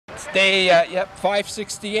Day, yep,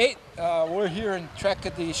 568. We're here in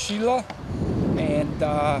Tracadie, Sheila, and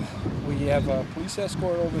we have a police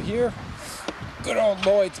escort over here. Good old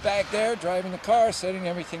Lloyd's back there driving the car, setting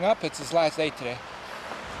everything up. It's his last day today.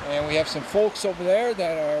 And we have some folks over there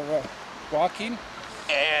that are walking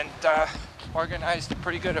and organized a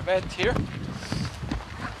pretty good event here. And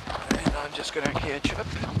I'm just going to catch up.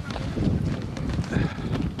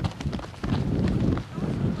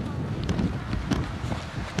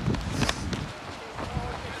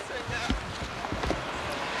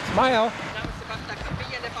 Smile.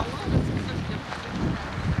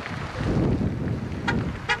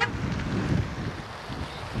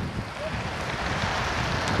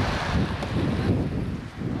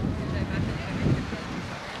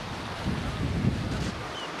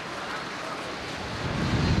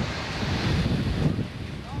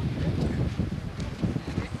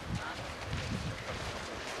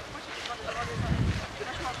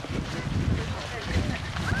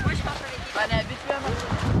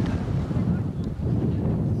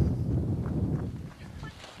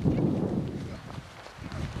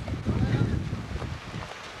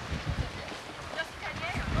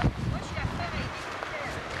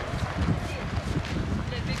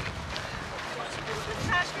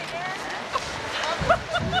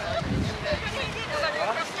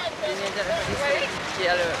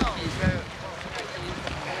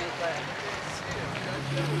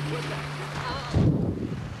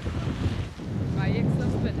 My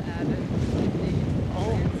ex-husband had it.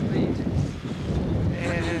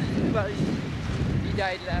 Well, he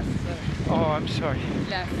died last. Oh, I'm sorry.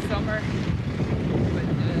 Last summer. But he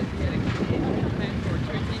had a Canadian plan for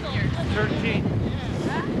 13 years. 13.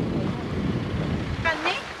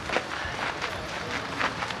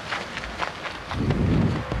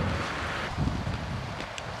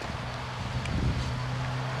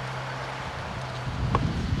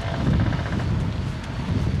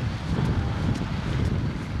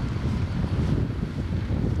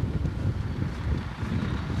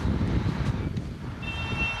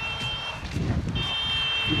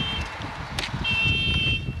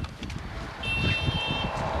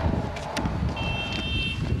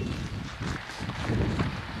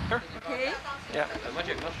 Yeah.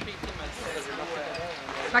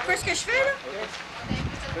 Ben, qu'est-ce que je fais, là?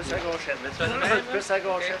 Plus à gauchette. Plus à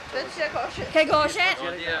gauchette. Quelle gauchette?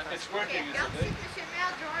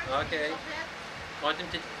 OK.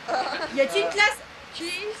 Y a-t-il une classe?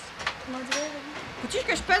 Cheese? Comment dire? Faut-tu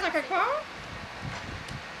que je pèse en quelque part?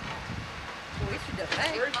 Oui, tu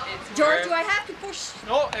devrais. George, do I have to push?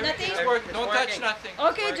 No, everything's Nothing? working. Don't touch nothing.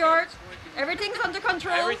 Okay, George. Everything's under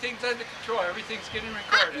control. Everything's under control. Everything's getting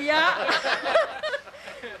recorded. Yeah.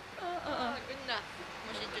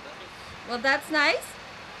 Well, that's nice.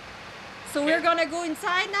 So we're gonna go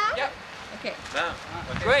inside now? Yep. Okay.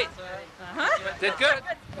 Great. Uh-huh. Did good.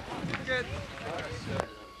 Did good.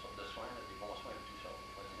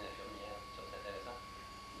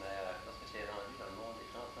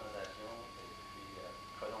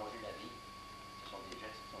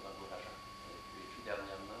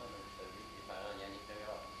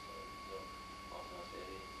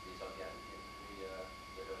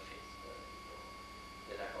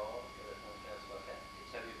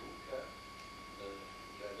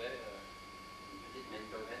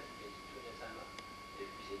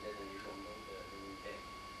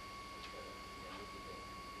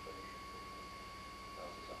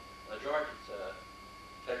 George, it's a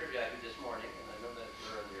pleasure to have you this morning, and I know that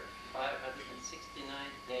you're on your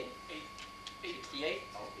 569th day. 68?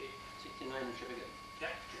 69 in Tracadie. Yeah.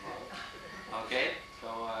 Okay,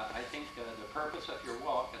 so I think the purpose of your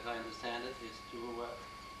walk, as I understand it, is to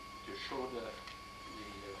show the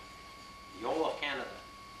whole of Canada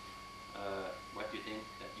what you think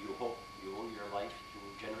that you hope you owe your life to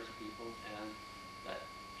generous people, and that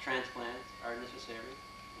transplants are necessary,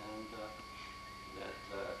 and that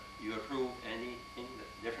you approve anything that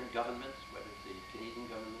different governments, whether it's the Canadian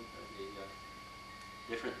government or the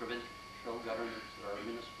different provincial governments or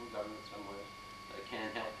municipal governments somewhere,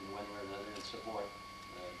 can help in one way or another and support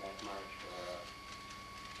that march for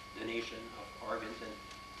donation of organs and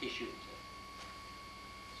tissues.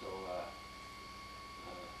 So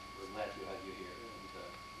we're glad to have you here, and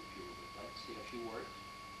if you would like to say a few words,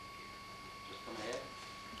 just come ahead,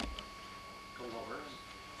 come over.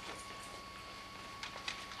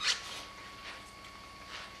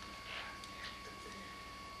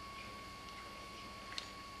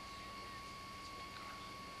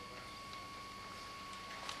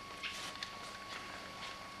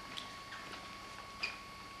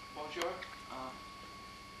 Bonjour.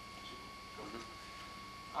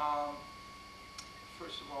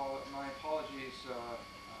 First of all, my apologies.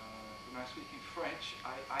 not speaking French.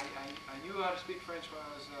 I knew how to speak French when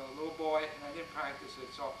I was a little boy, and I didn't practice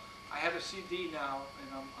it. So I have a CD now,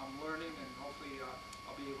 and I'm learning, and hopefully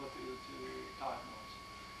I'll be able to talk more.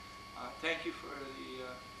 Thank you for the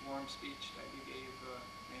warm speech that you gave,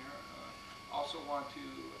 Mayor. Also want to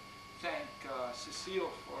thank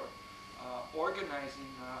Cecile for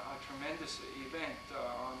organizing a tremendous event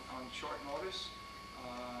on short notice.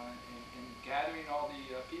 And gathering all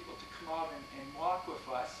the people to come out and walk with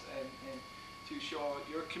us and to show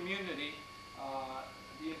your community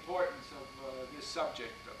the importance of this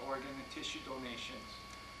subject, organ and tissue donations.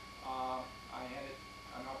 I had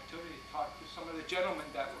an opportunity to talk to some of the gentlemen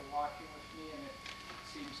that were walking with me, and it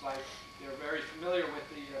seems like they're very familiar with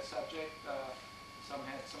the subject. Some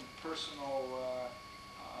had some personal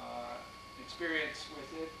experience with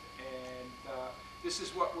it, and this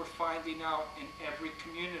is what we're finding out in every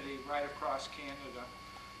community right across Canada.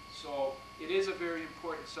 So it is a very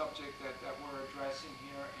important subject that we're addressing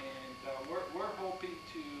here, and we're hoping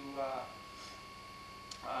to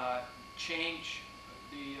change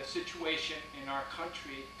the situation in our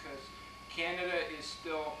country, because Canada is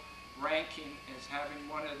still ranking as having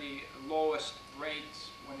one of the lowest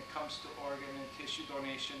rates when it comes to organ and tissue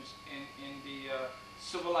donations in the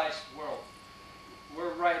civilized world.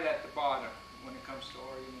 We're right at the bottom when it comes to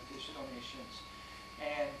organ and tissue donations.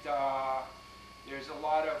 And there's a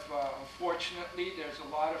lot of, unfortunately, there's a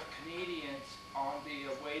lot of Canadians on the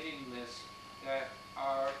waiting list that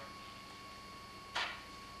are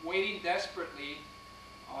waiting desperately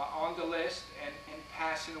on the list and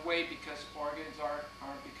passing away because organs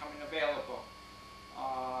aren't becoming available.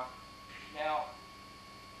 Now,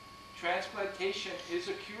 transplantation is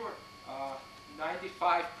a cure.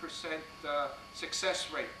 95%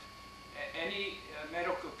 success rate. Any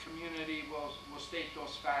medical community will state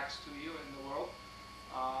those facts to you in the world.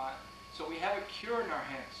 So we have a cure in our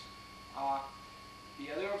hands.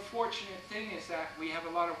 The other unfortunate thing is that we have a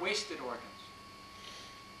lot of wasted organs.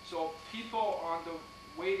 So people on the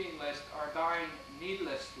waiting list are dying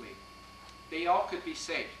needlessly. They all could be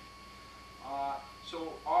saved.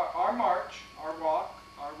 So our march, our walk,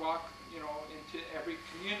 into every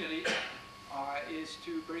community is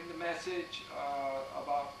to bring the message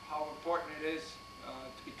about how important it is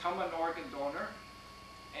to become an organ donor,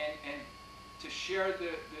 and to share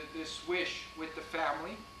this wish with the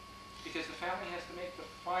family, because the family has to make the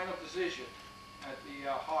final decision at the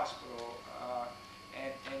hospital,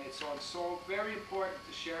 and it's so very important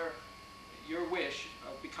to share your wish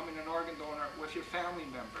of becoming an organ donor with your family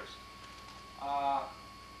members.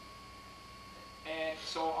 And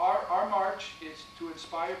so our march is to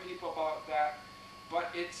inspire people about that, but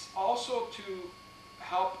it's also to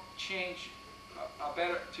help change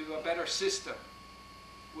to a better system.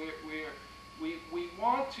 We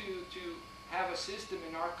want to have a system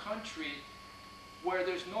in our country where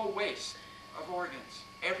there's no waste of organs.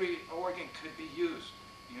 Every organ could be used,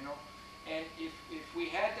 And if we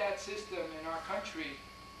had that system in our country,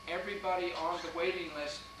 everybody on the waiting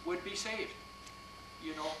list would be saved,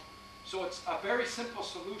 So it's a very simple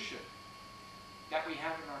solution that we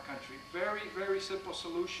have in our country. Very, very simple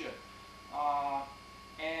solution.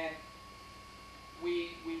 And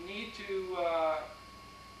we need to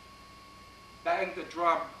bang the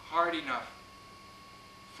drum hard enough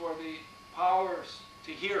for the powers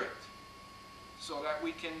to hear it, so that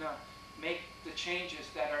we can make the changes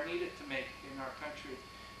that are needed to make in our country.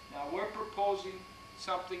 Now we're proposing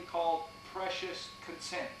something called precious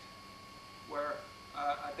consent, where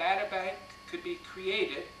a data bank could be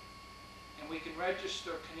created, and we can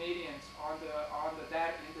register Canadians in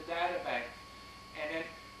the data bank. And then,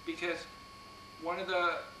 because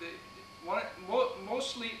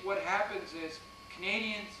mostly what happens is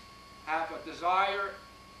Canadians have a desire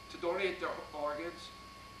to donate their organs,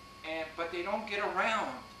 but they don't get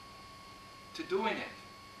around to doing it.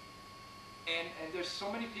 And there's so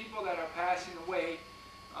many people that are passing away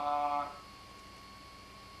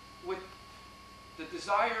with the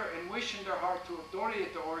desire and wish in their heart to have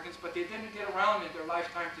donated their organs, but they didn't get around in their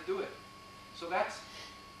lifetime to do it. So that's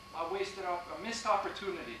a missed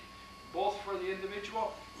opportunity, both for the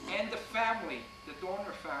individual and the family, the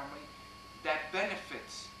donor family, that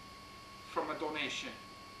benefits from a donation.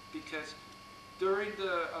 Because during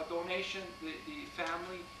the donation, the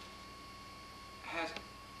family has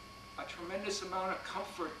a tremendous amount of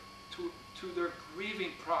comfort to their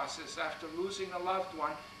grieving process after losing a loved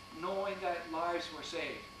one, knowing that lives were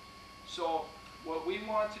saved. So what we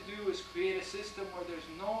want to do is create a system where there's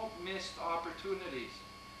no missed opportunities.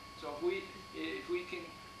 So if we can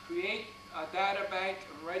create a data bank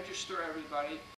and register everybody,